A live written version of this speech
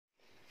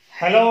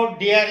Hello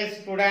dear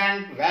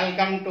student,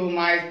 welcome to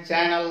my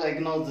channel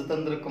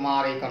Jitendra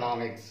Kumar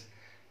Economics.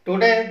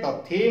 Today the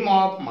theme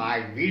of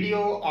my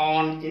video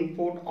on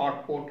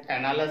input-output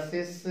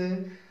analysis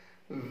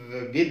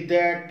with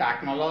the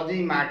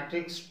technology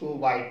matrix 2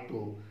 by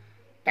 2.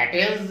 That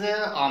is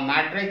a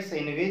matrix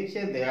in which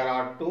there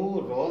are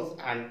 2 rows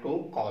and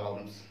 2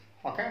 columns.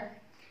 Okay.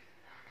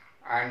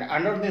 And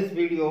under this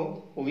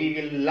video we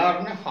will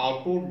learn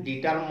how to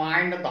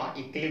determine the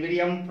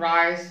equilibrium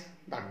price,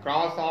 the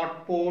gross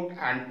output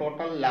and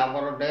total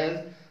labor days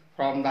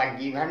from the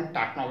given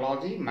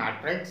technology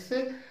matrix.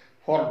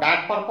 For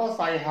that purpose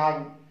I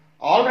have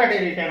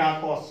already written a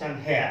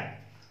question here.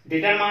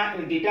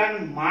 Determine the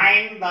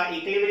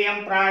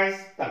equilibrium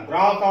price, the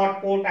gross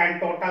output and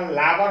total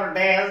labor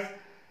days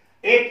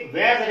if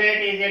wage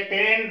rate is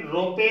 10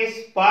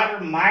 rupees per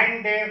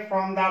man day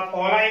from the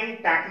following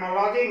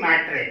technology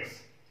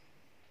matrix.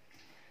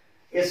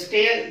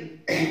 Still,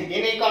 in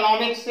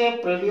economics,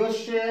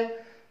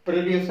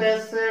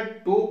 produces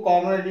two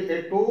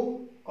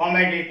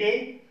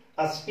commodity,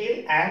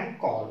 steel and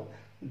coal.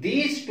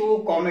 These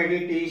two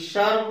commodities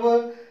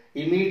serve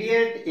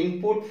immediate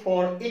input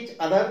for each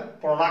other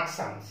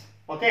productions.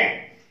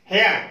 Okay,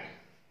 here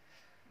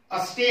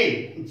a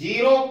steel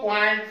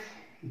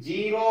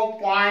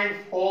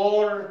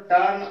 0.4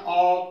 ton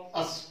of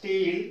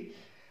steel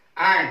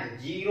and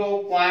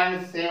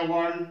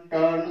 0.7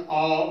 ton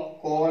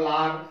of coal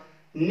are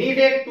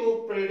needed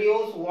to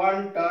produce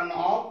 1 ton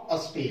of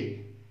steel.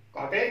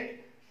 Got it?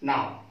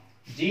 Now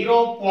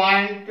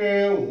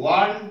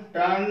 0.1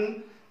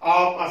 ton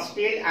of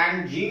steel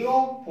and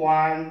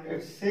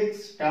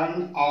 0.6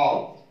 ton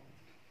of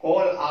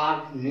coal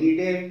are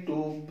needed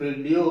to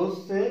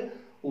produce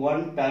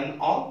 1 ton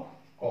of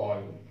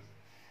coal.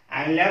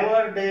 And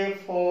labor day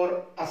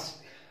for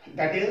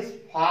that is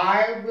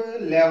 5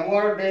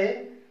 labor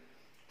day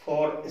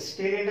for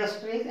steel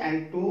industries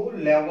and 2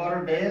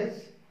 labor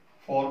days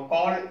for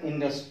coal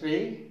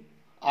industry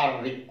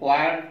are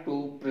required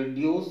to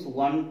produce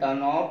 1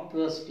 ton of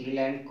steel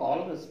and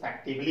coal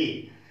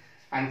respectively.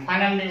 And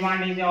final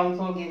demand is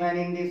also given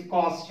in these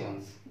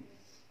questions.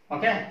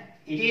 Okay,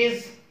 it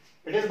is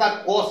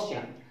the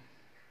question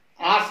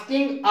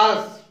asking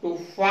us to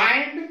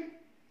find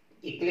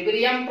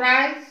equilibrium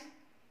price,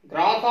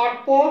 gross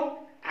output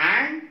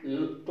and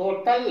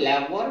total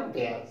labor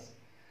days.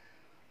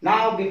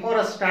 Now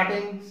before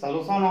starting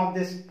solution of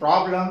these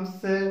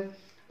problems,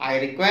 I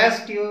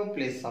request you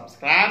please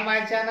subscribe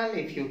my channel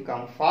if you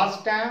come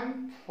first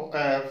time for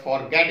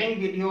getting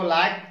video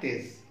like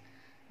this.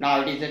 Now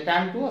it is a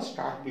time to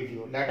start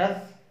video. Let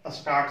us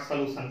start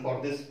solution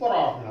for this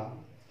problem.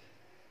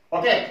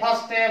 Okay,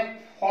 first step,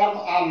 form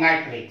a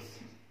matrix.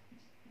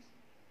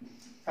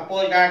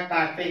 Suppose that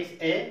matrix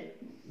A,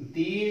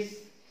 these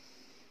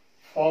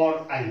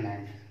 4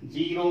 elements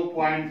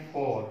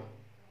 0.4.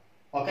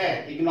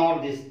 Okay, ignore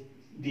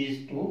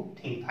these two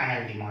things.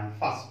 Final demand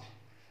first.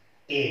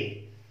 A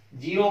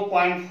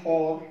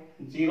 0.4,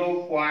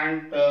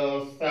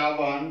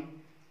 0.7,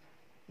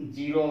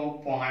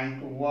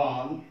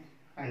 0.1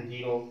 and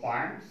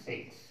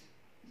 0.6.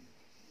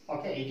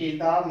 Okay, it is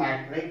the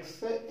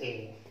matrix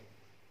A.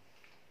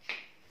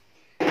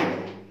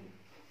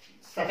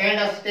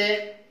 Second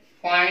step,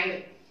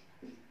 find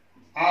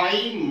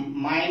I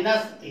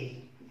minus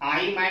A.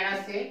 I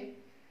minus A,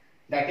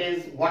 that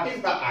is, what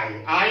is the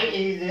I? I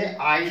is a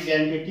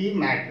identity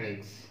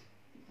matrix.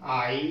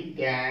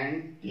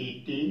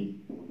 Identity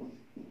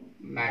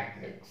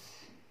matrix.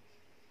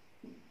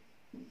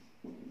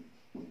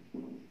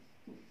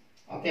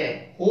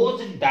 Okay,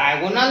 whose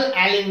diagonal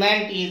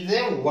element is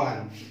a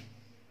 1,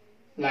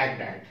 like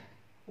that.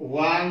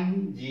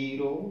 1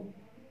 0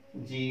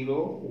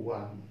 0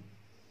 1.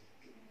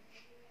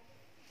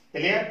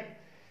 Clear?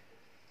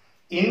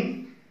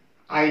 In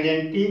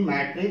identity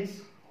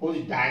matrix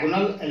whose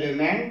diagonal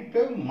element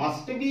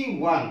must be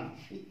 1.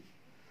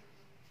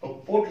 So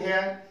put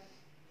here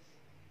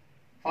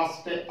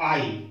first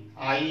I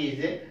is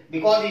a,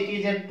 because it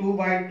is a 2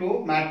 by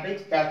 2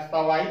 matrix, that's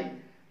the why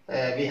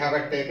we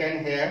have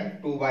taken here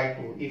 2 by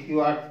 2. If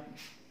you are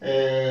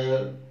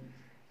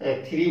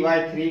 3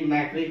 by 3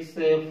 matrix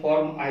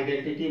form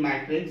identity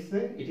matrix,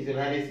 it is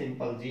very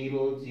simple.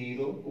 0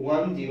 0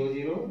 1 0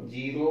 0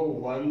 0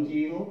 1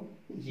 0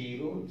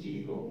 0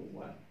 0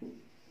 1.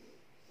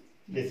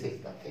 This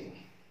is the thing.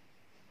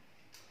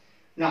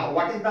 Now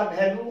what is the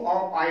value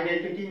of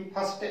identity?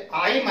 First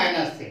I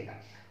minus A.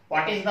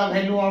 What is the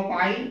value of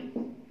I?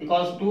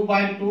 Because 2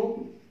 by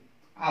 2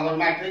 our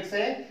matrix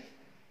A.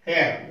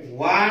 Here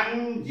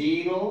 1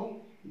 0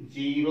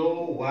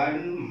 0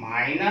 1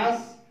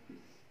 minus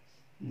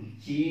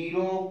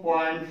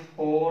 0.4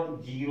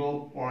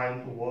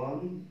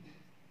 0.1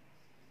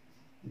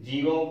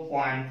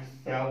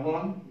 0.7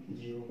 0.6.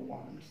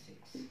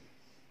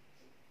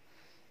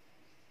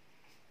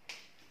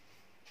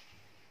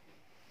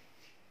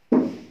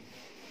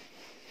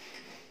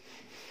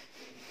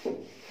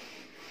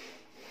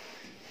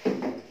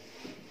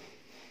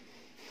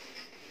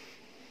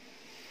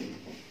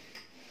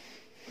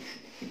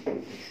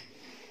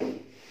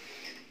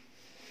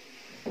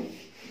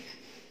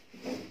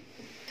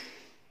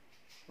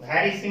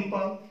 very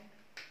simple.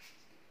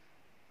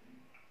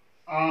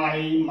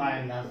 I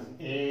minus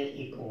A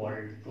equal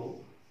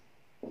to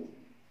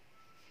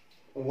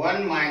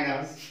 1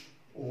 minus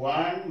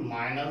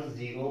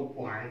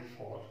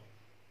 0.4.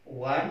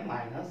 1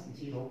 minus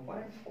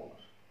 0.4.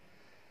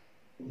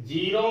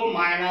 0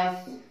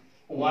 minus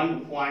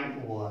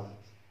 1.1.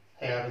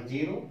 Here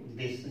 0,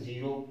 this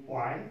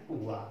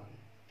 0.1.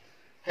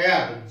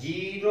 Here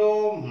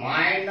 0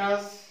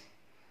 minus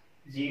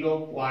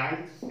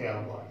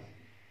 0.7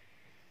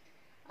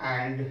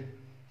 and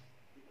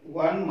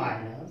 1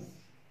 minus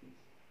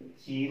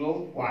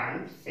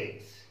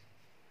 0.6.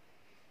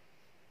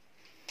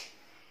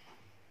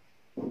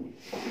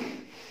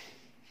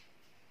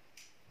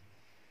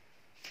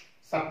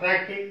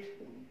 Subtract it.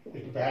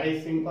 It's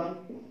very simple.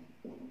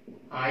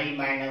 I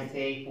minus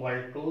A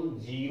equal to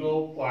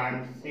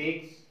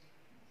 0.6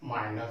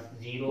 minus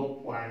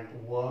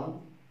 0.1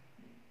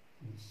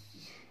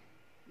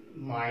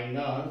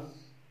 minus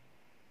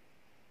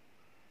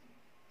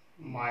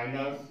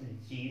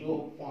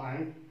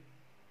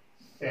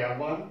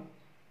 0.7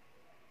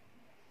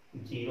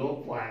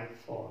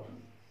 0.4.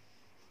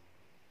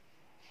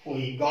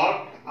 We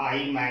got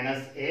I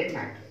minus A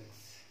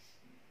matrix.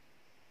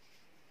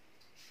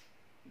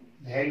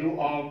 Value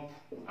of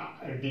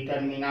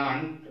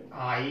determinant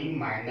I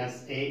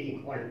minus A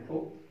equal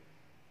to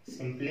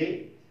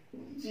simply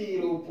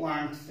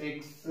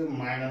 0.6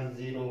 minus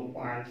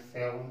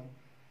 0.7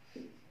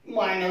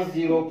 minus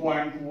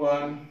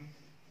 0.1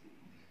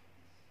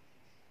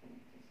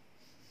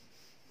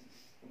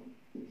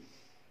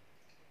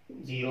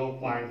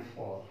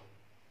 0.4.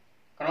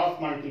 Cross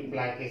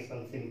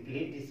multiplication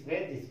simply this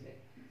way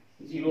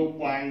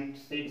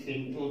 0.6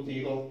 into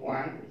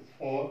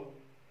 0.4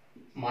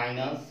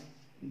 minus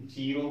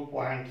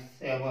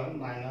 0.7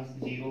 minus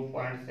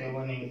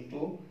 0.7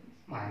 into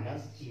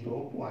minus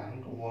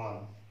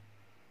 0.1.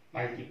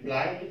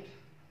 Multiply it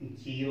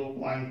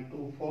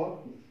 0.24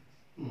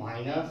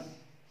 minus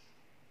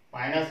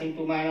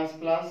into minus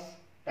plus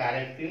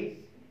directly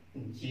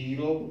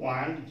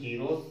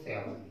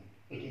 0.07.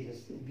 It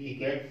is we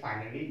get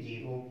finally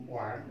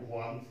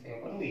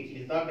 0.17, which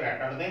is the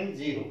greater than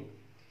 0.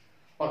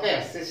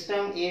 Okay,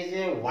 system is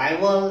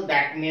viable,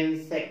 that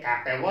means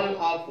capable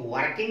of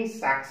working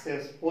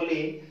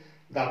successfully.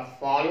 The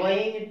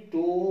following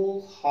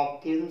two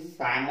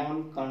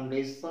Hawkins-Simon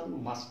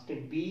conditions must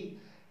be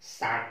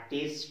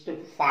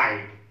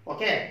satisfied.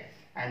 Okay,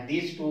 and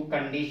these two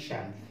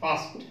conditions: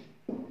 first,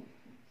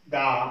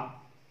 the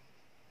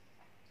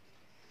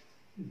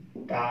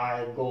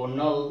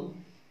diagonal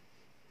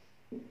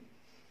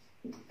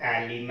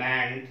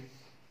elements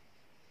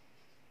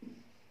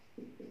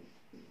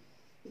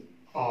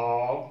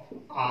of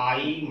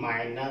I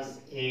minus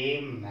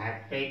A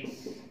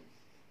matrix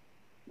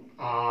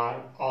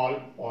are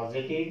all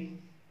positive,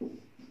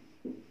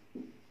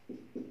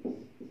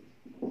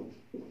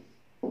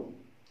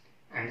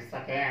 and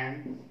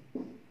second,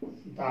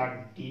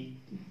 the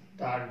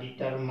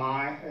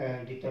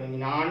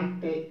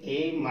determinant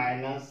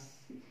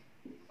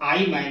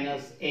I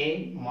minus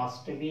A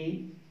must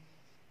be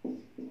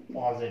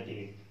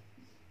positive.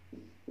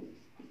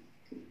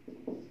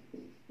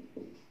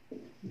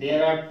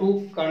 There are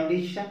two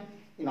conditions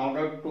in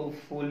order to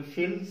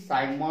fulfill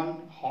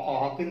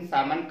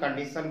Hawkins-Simon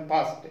condition.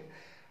 First,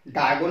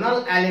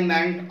 diagonal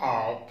element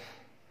of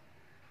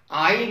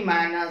I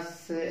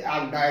minus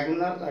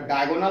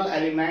diagonal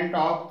element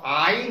of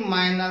I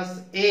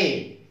minus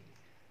A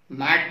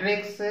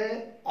matrix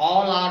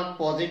all are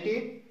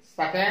positive.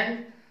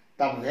 Second,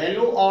 the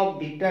value of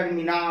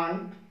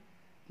determinant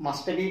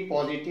must be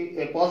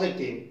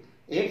positive.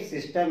 If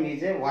system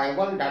is a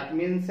viable, that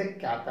means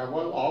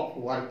capable of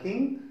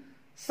working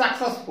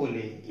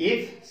successfully.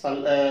 If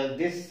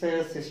this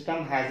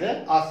system has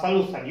a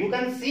solution, you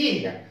can see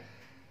here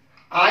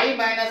I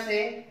minus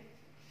A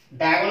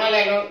diagonal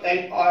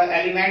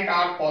element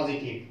are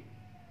positive.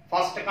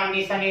 First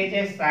condition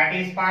is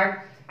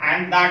satisfied,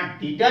 and the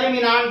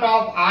determinant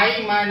of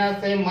I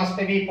minus A must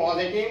be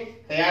positive.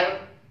 Here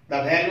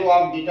the value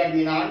of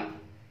determinant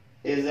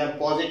is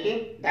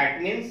positive.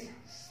 That means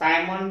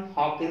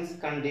Simon-Hawkins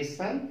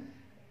condition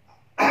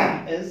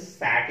is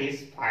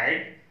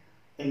satisfied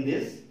in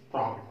this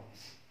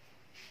problems.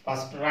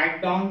 First,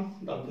 write down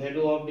the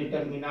value of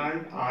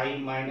determinant I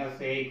minus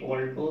A equal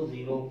to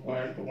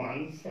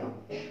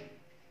 0.17.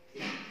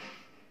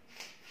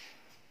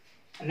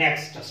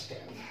 Next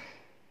step.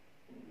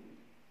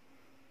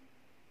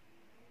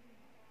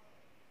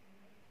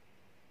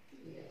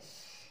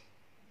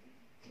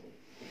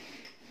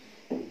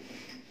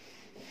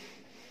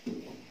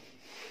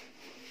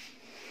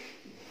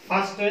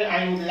 First,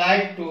 I would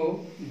like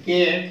to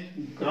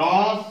get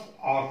gross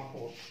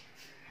output,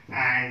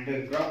 and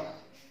the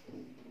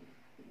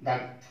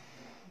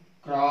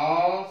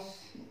gross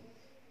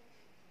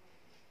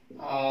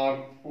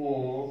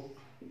output,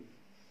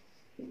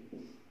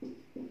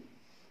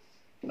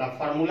 the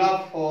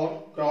formula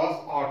for gross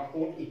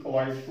output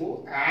equal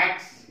to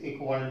X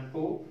equal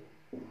to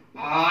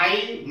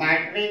I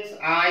matrix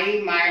I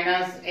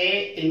minus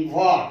A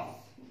inverse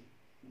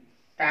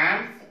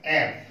times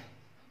F.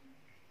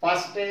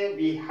 First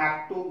we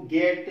have to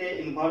get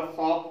inverse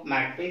of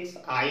matrix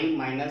I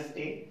minus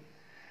A,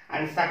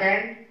 and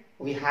second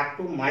we have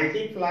to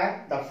multiply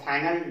the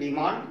final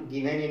demand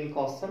given in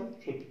question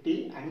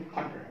 50 and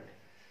 100.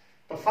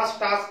 The first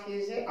task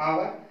is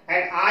our,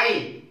 and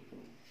I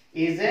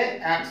is a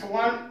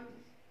x1,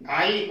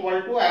 I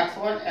equal to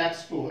x1,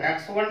 x2.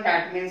 x1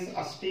 that means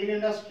steel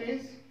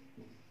industries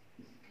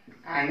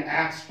and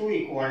x2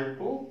 equal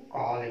to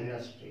coal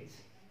industries.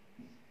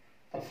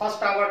 The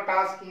first our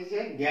task is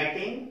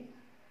getting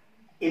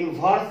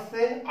inverse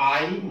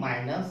I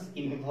minus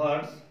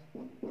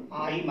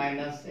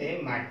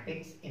A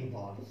matrix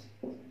inverse.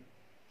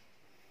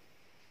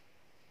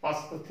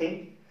 First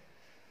thing,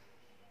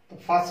 the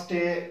first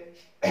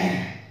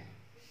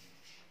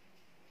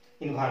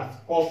inverse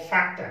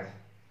cofactor.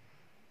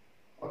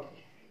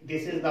 Okay,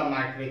 this is the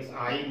matrix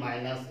I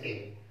minus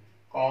A.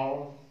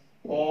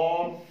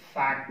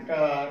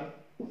 Cofactor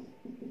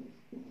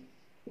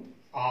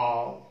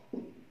of,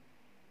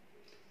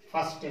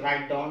 first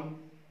write down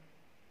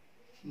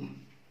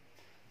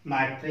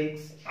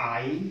matrix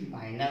I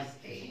minus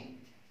A.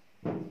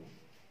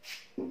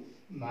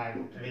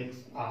 Matrix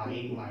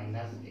I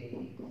minus A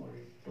equal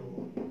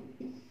to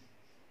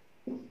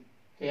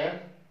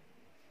here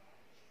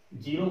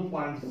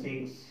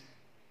 0.6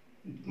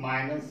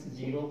 minus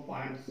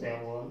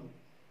 0.7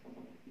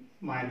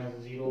 minus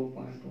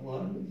 0.1,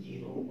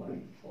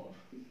 0.4.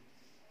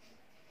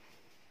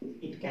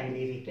 It can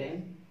be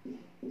written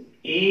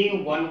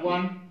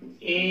A11,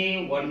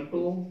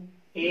 A12,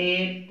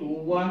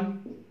 A21,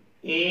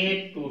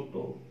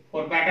 A22.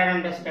 For better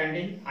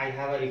understanding, I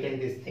have written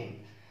this thing.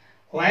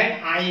 When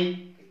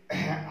I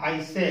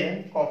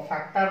say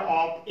cofactor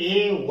of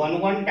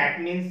A11,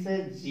 that means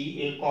a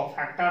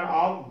cofactor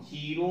of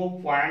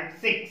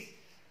 0.6.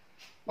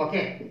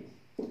 Okay,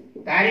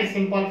 very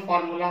simple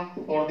formula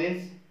for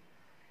this.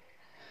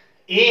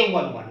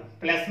 A11,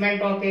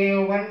 placement of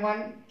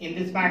A11 in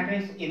this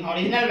matrix, in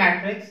original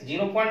matrix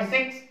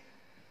 0.6.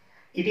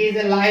 It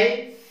is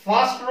like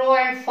first row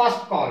and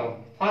first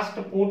column. First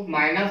put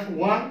minus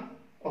 1.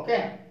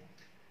 Okay,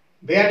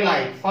 where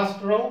like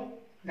first row,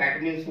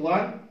 that means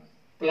 1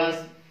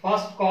 plus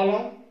first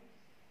column,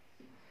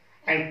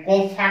 and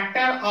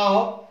cofactor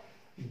of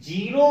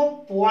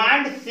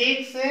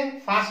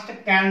 0.6, first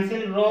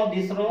cancel row,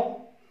 this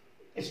row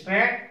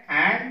straight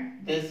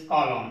and this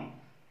column.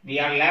 We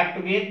are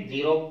left with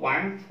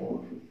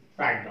 0.4.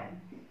 Write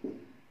down.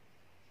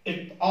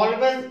 It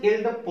always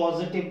is the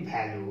positive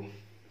value.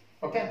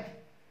 Okay.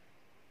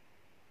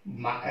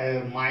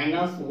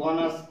 Minus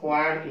 1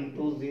 square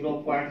into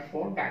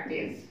 0.4, that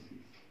is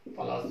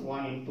plus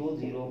 1 into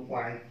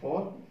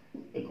 0.4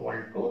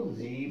 equal to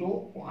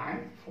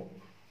 0.4.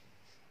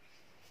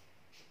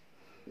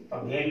 The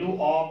value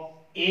of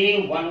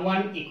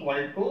A11 equal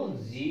to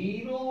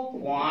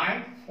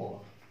 0.4.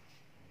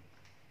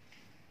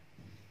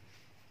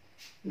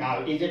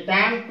 Now it is a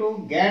time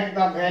to get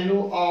the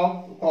value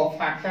of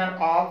cofactor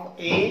of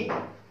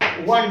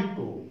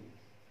A12.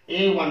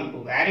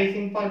 A12, very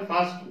simple.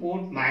 First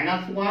put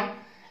minus 1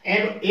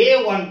 and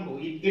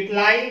A12. It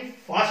lies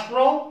first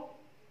row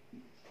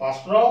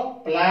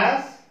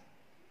plus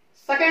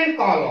second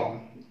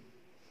column.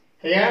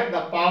 Here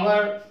the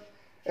power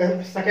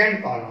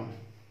second column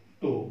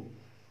 2,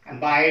 and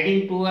by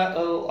adding 2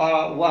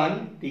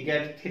 1 we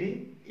get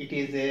 3. It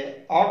is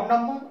a odd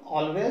number,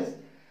 always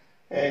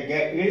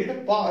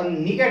yield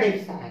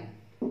negative sign,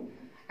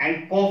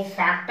 and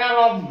cofactor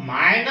of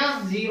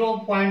minus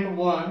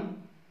 0.1.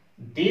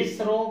 This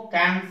row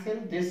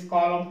cancel, this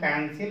column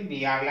cancel.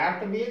 We are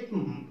left with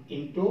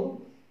into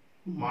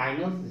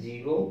minus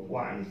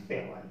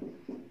 0.7.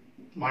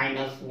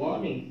 Minus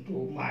 1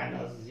 into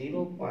minus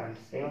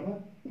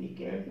 0.7, we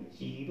get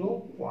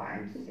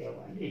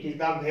 0.7. It is the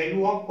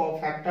value of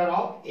cofactor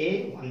of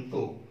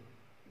A12,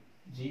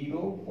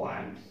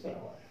 0.7.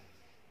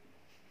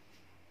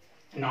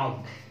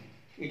 Now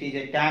it is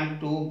a time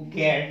to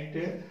get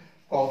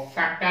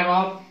cofactor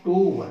of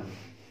 21,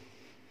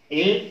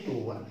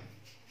 A21.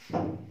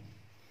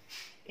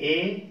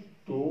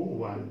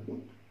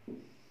 A21.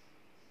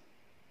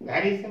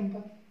 Very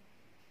simple.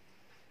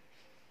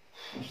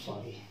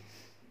 Sorry.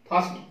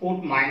 First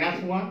put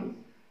minus 1.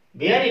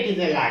 Where it is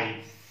a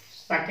line.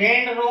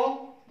 Second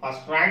row,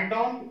 first write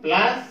down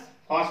plus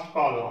first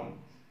column.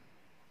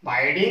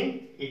 By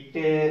adding it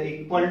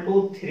equal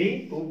to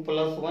 3. 2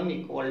 plus 1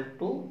 equal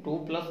to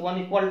 2 plus 1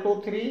 equal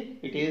to 3.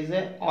 It is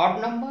an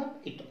odd number.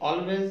 It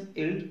always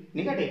yield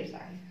negative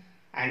sign.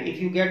 And if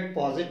you get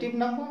positive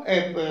number,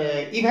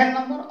 even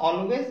number,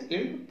 always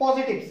yield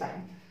positive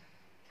sign.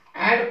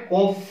 And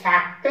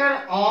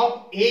cofactor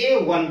of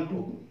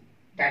A12,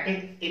 that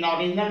is in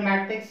original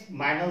matrix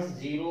minus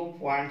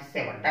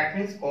 0.7. That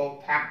means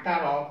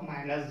cofactor of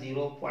minus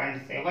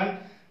 0.7.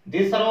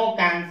 This row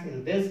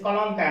cancel, this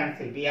column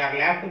cancel. We are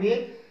left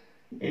with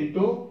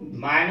into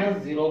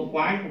minus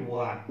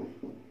 0.1.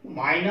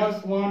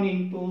 Minus 1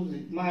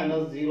 into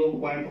minus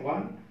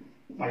 0.1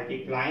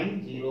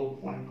 multiplying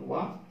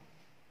 0.1.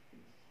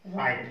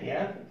 Right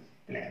here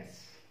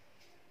place.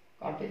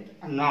 Got it?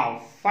 And now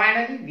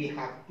finally we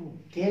have to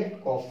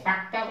get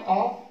cofactor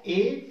of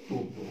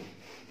A22.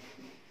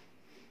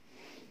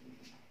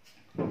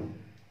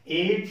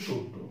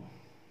 A22.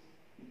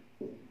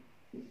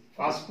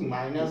 First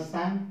minus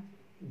sign.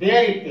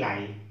 Where it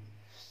lies?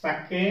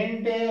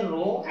 Second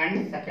row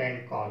and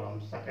second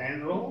column.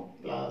 Second row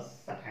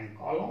plus second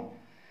column.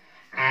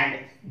 And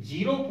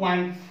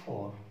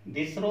 0.4.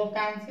 This row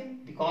cancel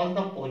because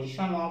the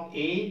position of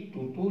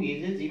A22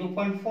 is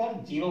 0.4.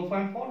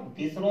 0.4.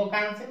 This row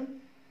cancel.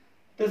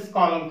 This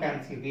column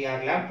cancel. We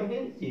are left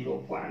with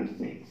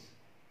 0.6.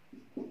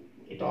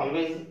 It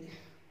always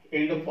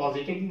yield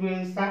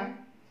positive sign.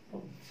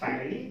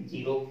 Finally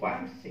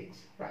 0.6.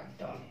 Write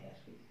down here.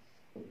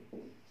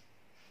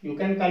 You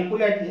can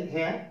calculate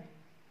here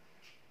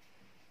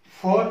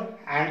 4,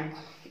 and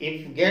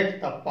if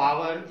get the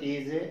power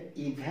is a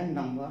even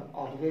number,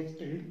 always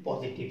yield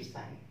positive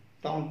sign.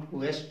 Don't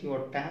waste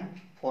your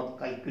time for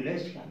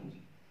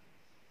calculation.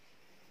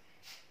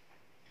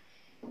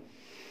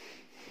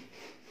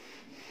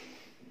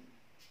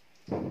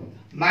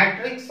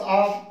 Matrix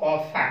of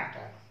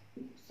cofactor.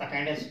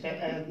 Second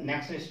step,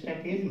 next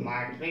step is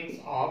matrix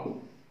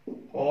of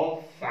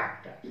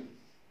cofactor.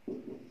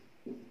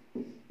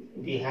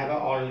 We have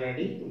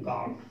already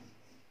got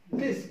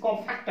this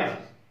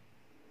cofactor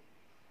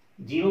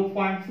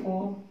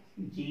 0.4,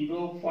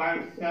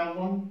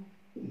 0.7,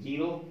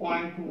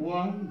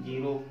 0.1,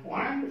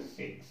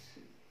 0.6.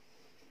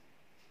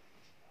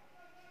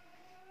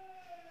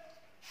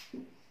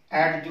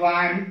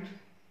 Adjoint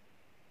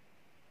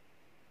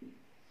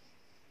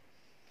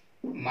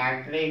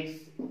matrix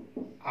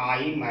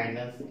I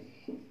minus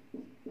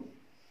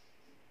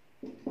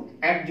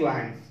A.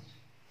 Adjoints,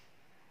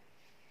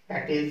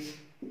 that is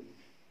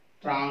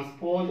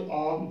transpose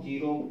of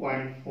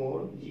 0.4,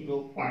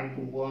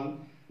 0.1,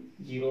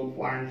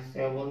 0.7,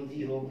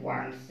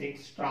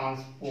 0.6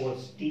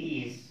 transpose. T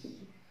is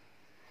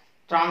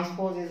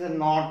transpose is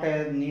not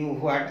a new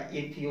word.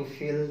 If you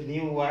feel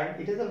new word,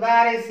 it is a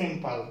very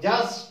simple,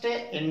 just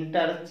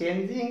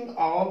interchanging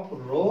of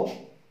row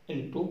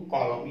into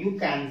column. You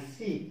can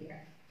see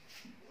here.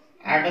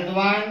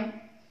 Adjoint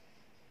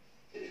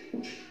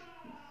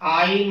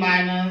I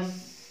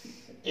minus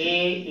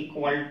A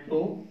equal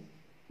to,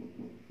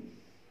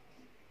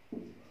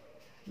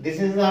 this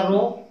is a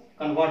row,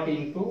 convert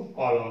into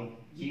column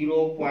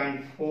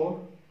 0.4,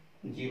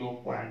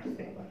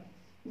 0.7.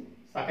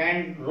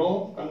 Second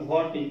row,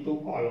 convert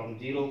into column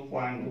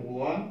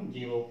 0.1,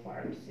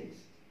 0.6.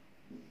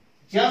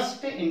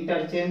 Just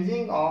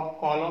interchanging of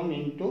column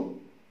into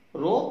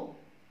row.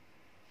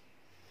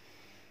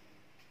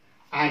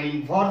 And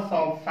inverse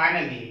of,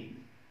 finally,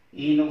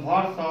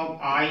 inverse of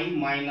I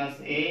minus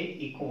A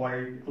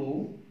equal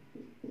to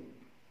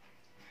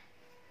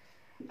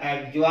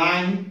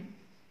adjoint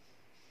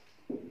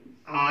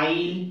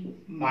I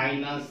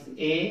minus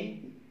A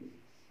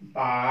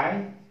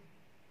by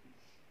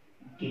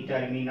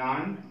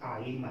determinant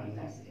I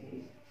minus A.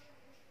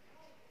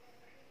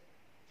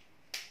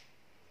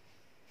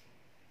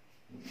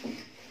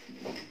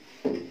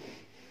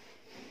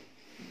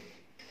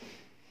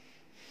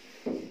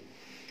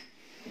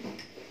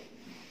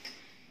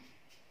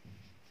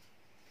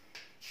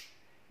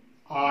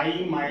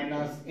 I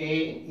minus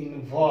A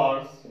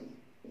inverse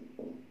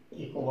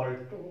equal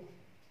to,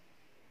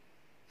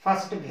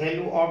 first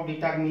value of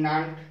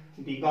determinant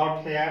we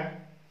got here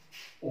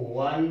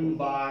 1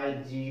 by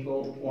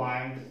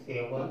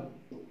 0.7,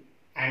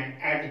 and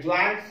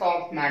adjoints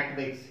of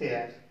matrix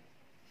here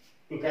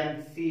you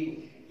can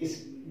see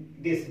is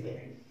this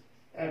way.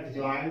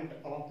 Adjoint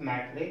of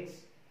matrix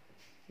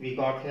we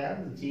got here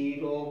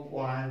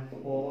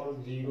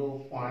 0.4,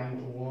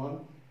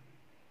 0.1,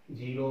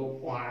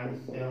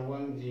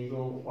 0.7,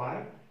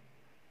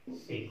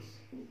 0.6.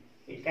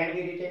 It can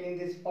be written in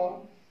this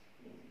form.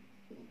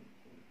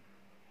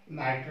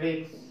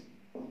 Matrix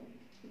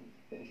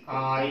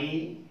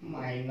I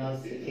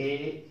minus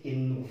A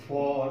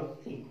inverse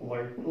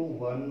equal to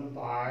 1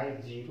 by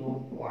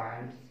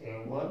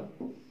 0.7,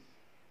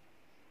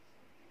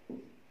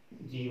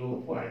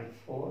 0.4,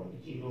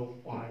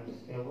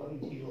 0.7,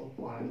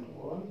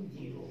 0.1,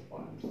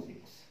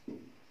 0.6.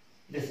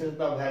 This is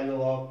the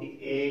value of A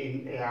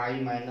in I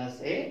minus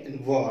A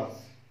inverse.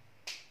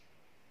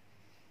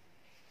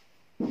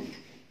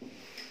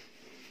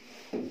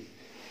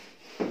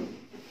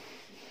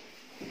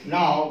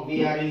 Now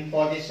we are in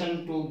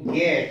position to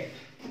get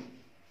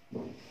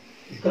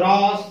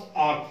gross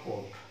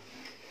output.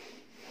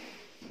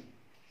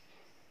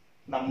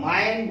 The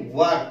main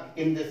work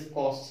in this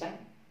question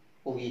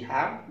we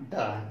have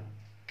done.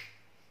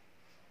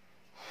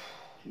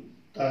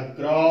 The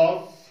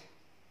gross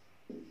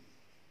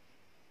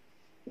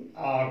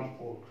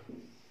output.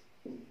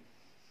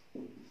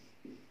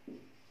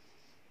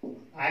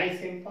 Very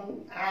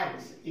simple.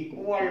 X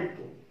equal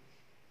to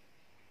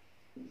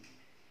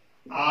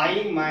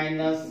I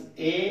minus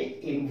A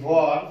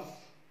inverse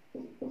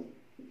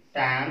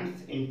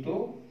times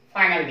into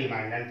final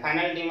demand, and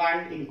final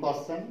demand in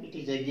question it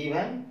is a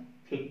given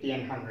 50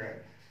 and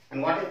 100.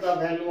 And what is the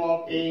value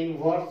of A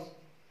inverse?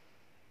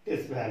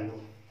 This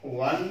value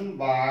 1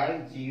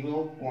 by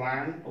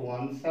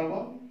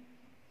 0.17,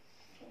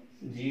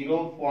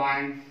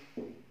 0.4,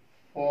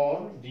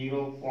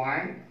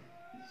 0.7,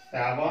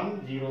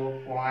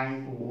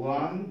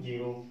 0.1,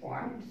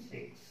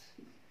 0.6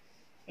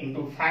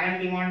 into final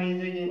demand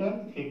is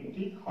given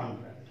 50,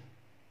 100.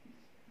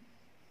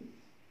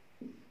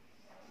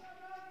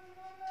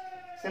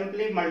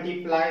 Simply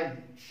multiply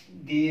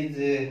these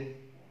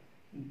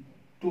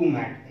two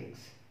matrices.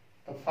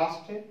 The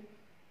first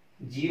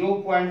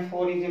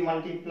 0.4 is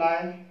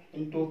multiplied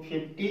into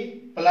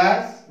 50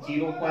 plus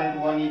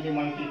 0.1 is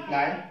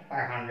multiplied by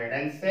 100,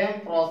 and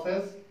same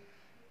process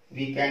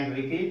we can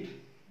repeat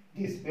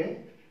this way,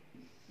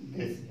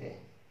 this way.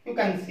 You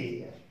can see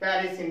here,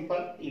 very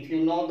simple. If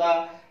you know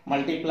the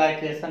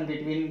multiplication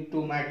between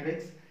two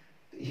matrices,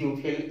 you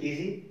feel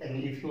easy,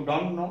 and if you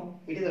don't know,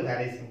 it is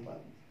very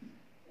simple.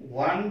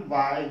 1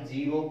 by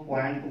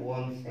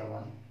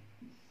 0.17.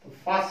 The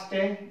first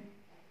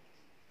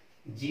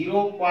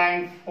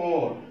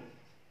 0.4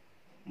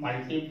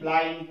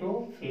 multiply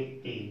into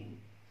 50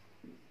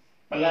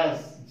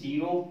 plus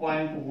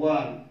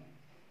 0.1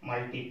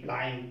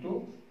 multiply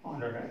into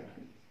 100.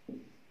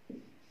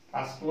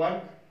 First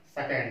work.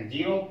 Second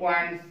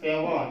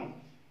 0.7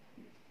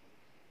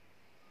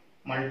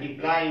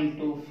 multiply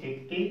into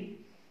 50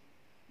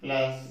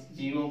 plus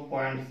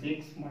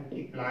 0.6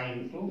 multiply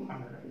into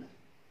 100.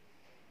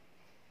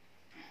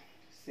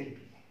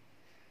 Simple.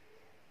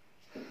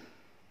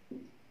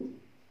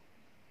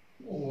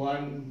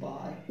 1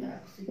 by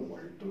x equal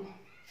to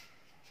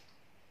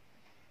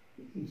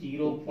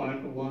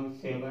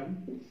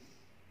 0.17,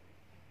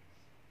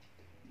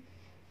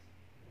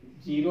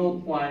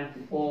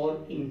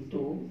 0.4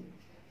 into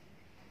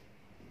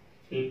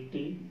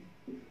 50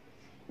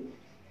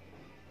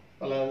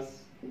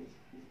 plus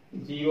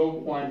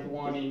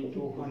 0.1 into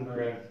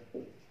 100,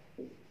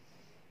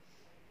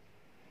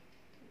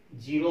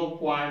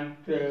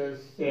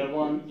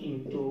 0.7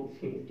 into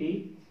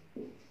 50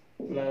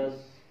 plus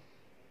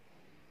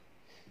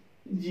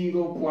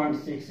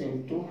 0.6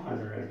 into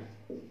 100.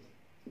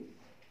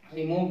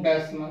 Remove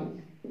decimal.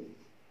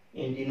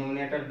 In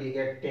denominator we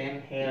get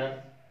 10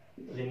 here.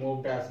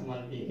 Remove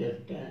decimal, we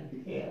get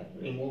 10 here.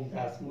 Remove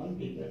decimal,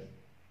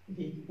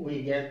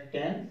 we get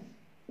 10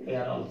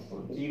 here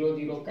also. 0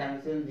 0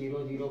 cancel,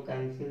 0 0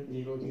 cancel,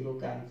 0 0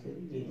 cancel,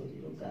 0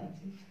 0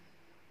 cancel.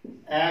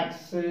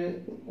 X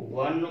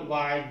 1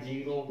 by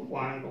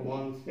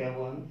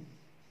 0.17,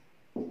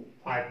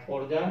 5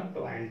 for the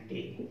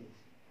 20.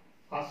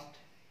 First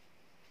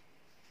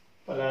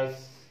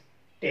plus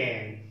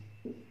 10,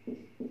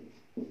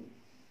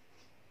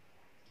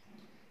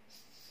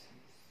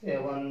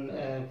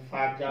 7,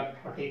 5 are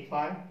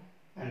 35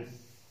 and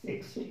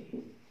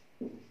 60.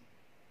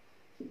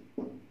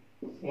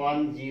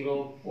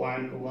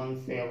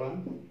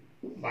 10.17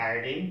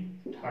 dividing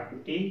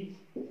 30,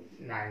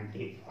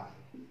 95.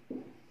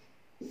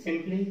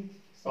 Simply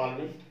solve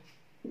it.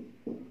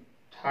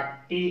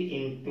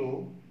 30 into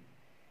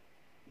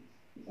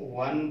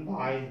 1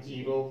 by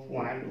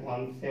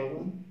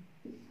 0.17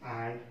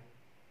 and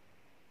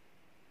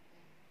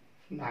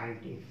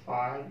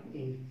 95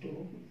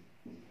 into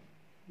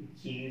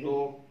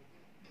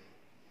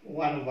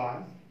 1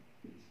 by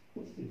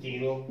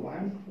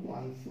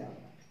 0.17.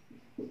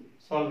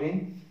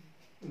 Solving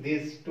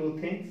these two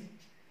things,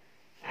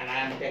 and I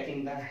am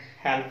taking the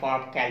help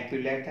of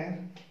calculator.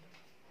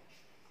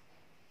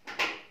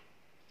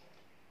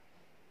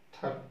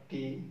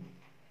 30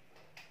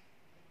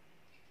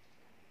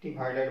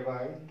 divided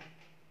by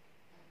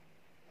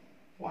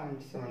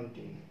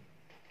 0.17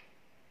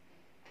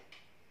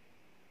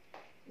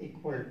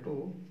 equal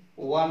to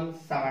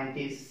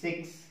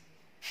 176,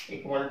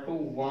 equal to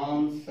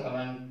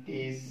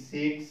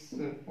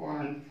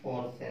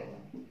 176.47.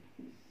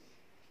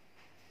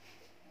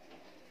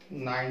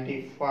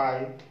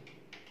 95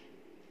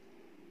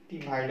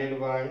 divided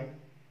by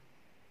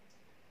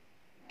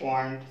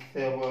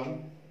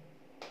 0.7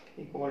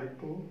 equal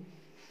to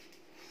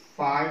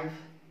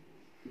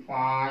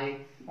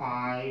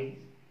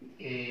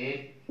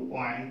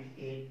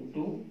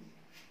 5558.82.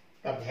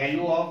 The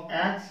value of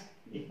x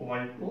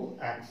equal to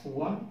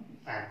x1,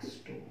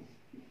 x2.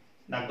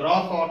 The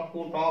gross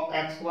output of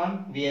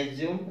x1 we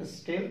assume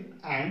still,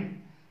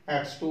 and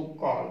x2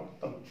 call.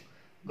 The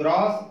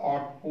gross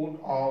output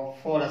of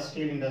for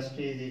steel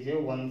industries is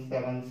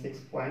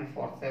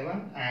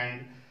 176.47,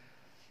 and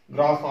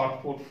gross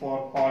output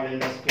for coal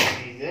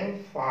industries is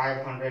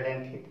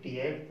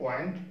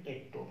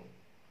 558.82.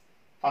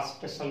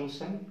 First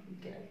solution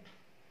get.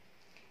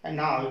 And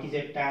now it is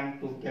a time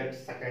to get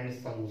second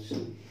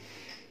solution.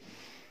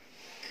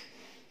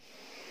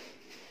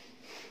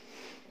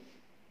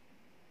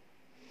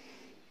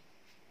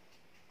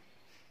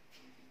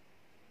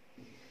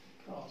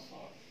 Gross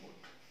output.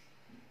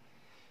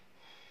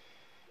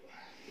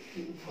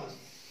 First.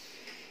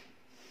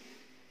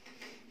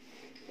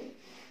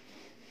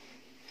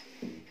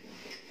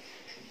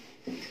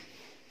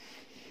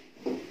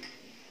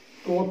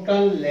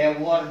 Total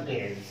labor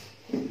days.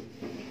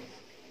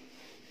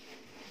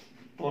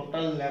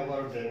 Total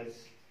labor days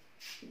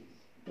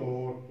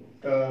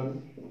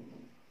total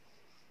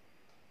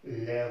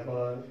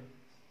labor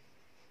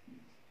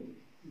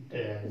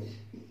days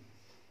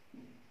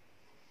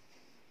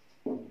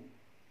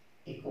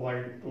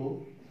equal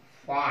to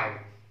 5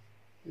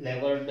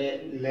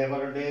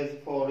 labor days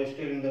for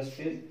steel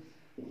industries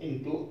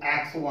into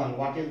x1.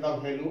 What is the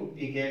value?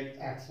 We get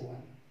x1.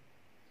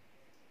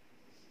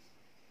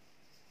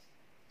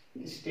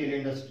 Steel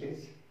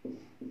industries,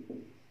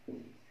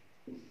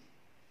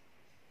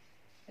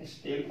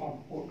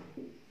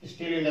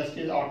 steel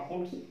industries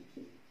outputs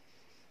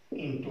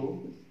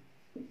into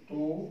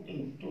 2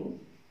 into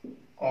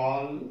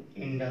coal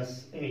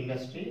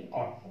industry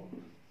output.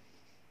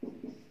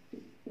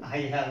 I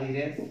have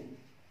erased.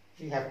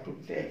 We have to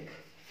take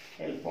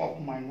help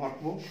of my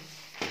notebook.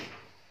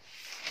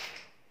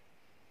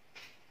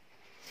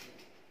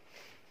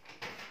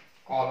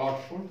 Coal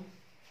output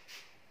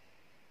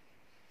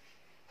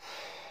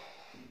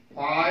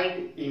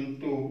 5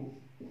 into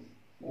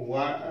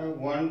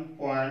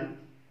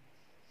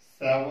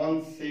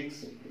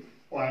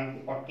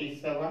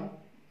 1.76.47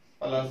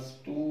 plus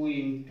 2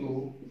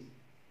 into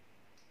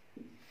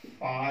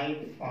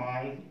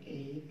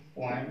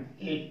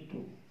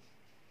 558.82.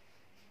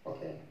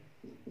 Okay,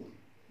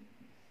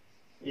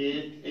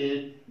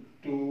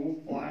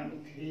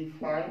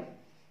 882.35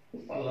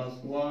 plus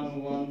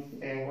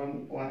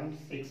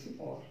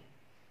 117.64,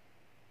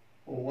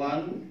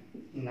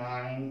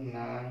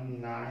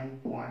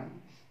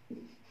 1999.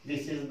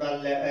 This is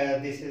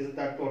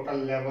the total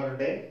labor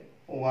day,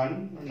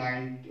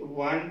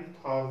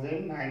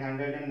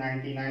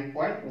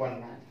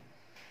 1999.19.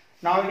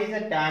 Now it is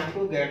a time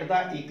to get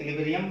the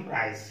equilibrium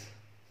price.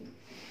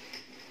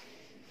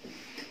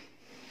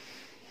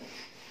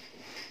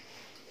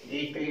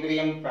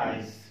 Equilibrium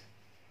price.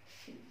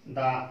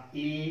 The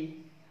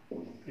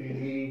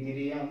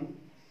equilibrium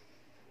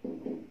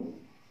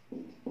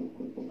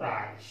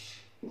price.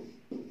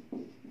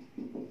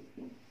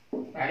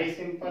 Very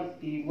simple.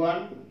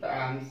 P1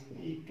 times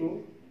P2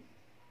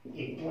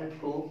 equal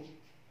to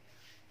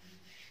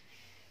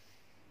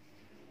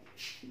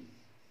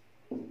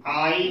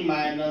I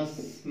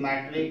minus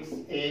matrix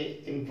A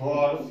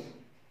inverse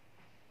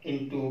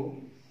into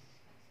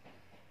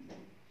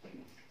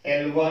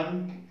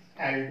L1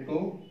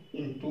 L2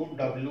 into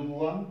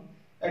W1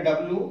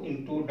 W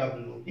into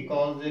W,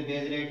 because the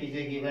base rate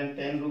is given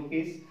 10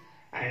 rupees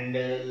and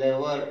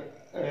labor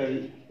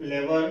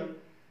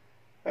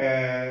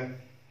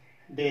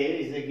day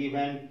is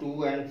given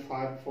 2 and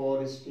 5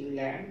 for steel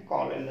and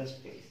coal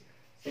industries.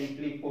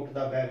 Simply put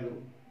the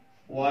value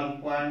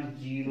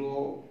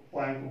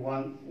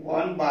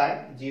 1.0.11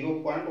 by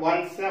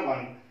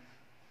 0.17.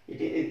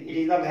 It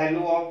is the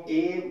value of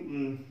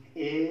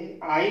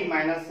I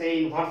minus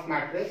A inverse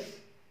matrix.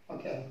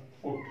 Okay,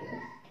 put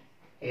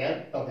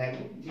here the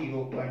value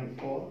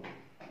 0.4,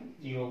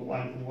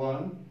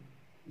 0.1,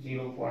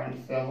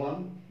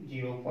 0.7,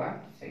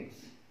 0.6.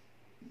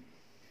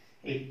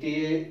 It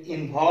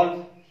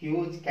involves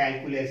huge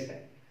calculation.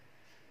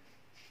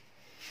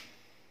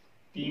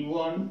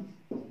 P1,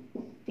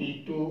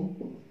 P2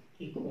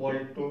 equal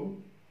to,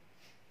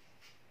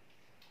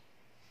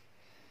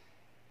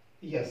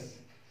 yes,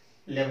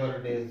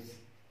 labor days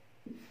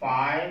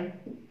 5,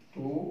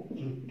 2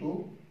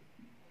 into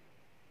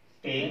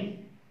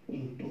 10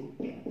 into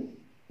 10.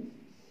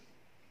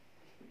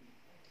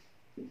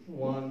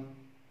 1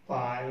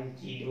 by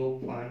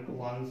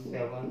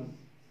 0.17,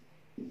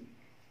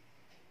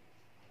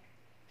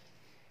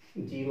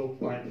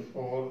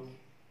 0.4,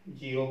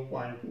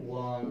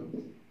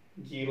 0.1,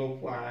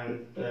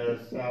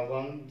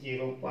 0.7,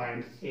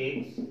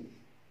 0.6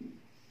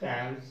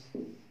 times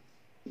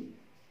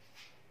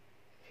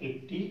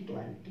 50,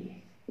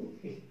 20,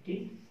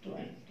 50,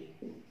 20.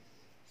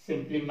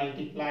 Simply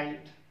multiply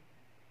it.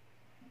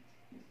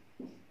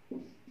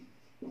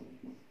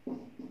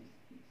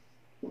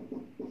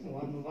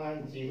 1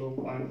 by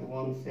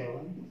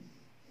 0.17,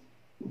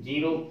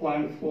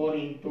 0.4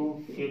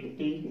 into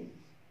 50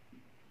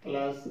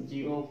 plus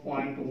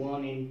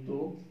 0.1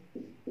 into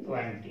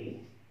 20,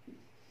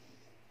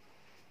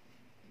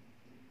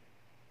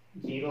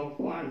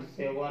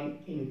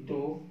 0.7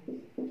 into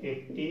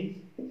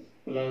 50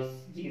 plus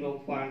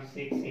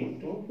 0.6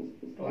 into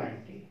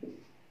 20.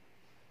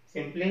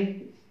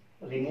 Simply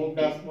remove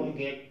decimal,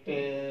 get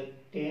 10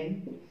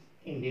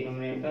 in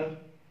denominator.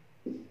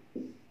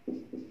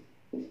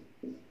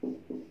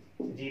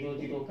 0,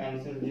 0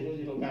 cancel, 0,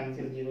 0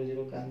 cancel, 0,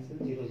 0 cancel,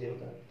 0, 0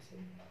 cancel.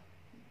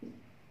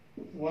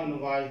 1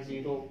 by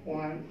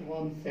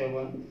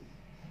 0.17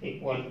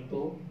 equal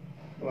to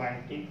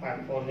 20,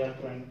 5 4 are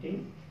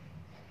 20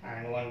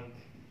 and 1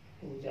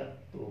 2 are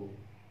 2,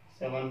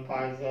 7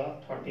 5 are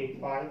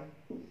 35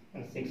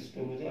 and 6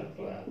 2 are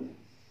 12.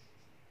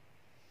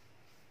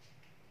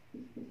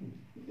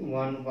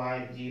 1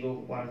 by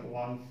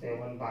 0.17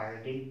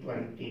 dividing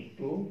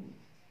 22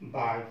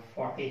 by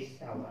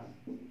 47,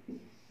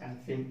 and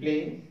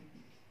simply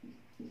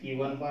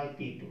P1 by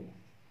P2,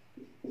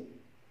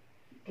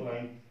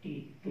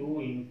 22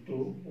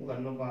 into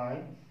 1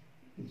 by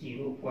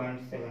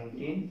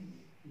 0.17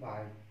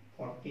 by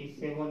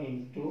 47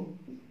 into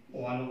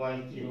 1 by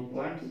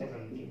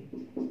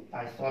 0.17.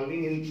 By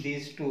solving in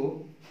these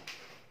two,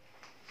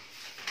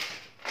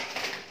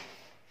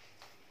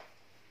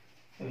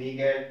 we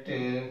get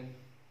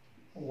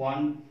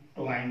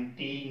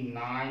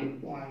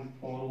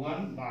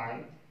 129.41 by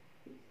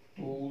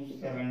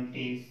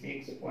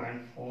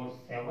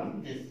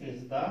 276.47. This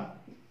is the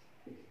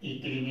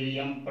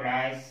equilibrium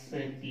price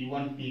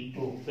P1,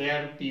 P2,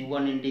 where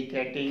P1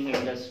 indicating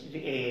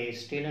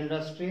steel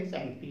industries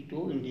and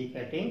P2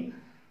 indicating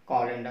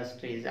coal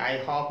industries. I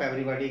hope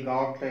everybody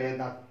got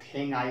the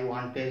thing I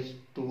wanted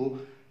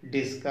to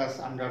discuss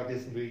under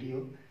this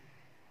video.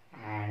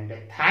 And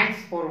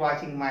thanks for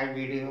watching my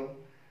video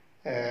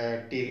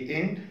till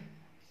end.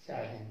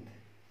 Jai Hind.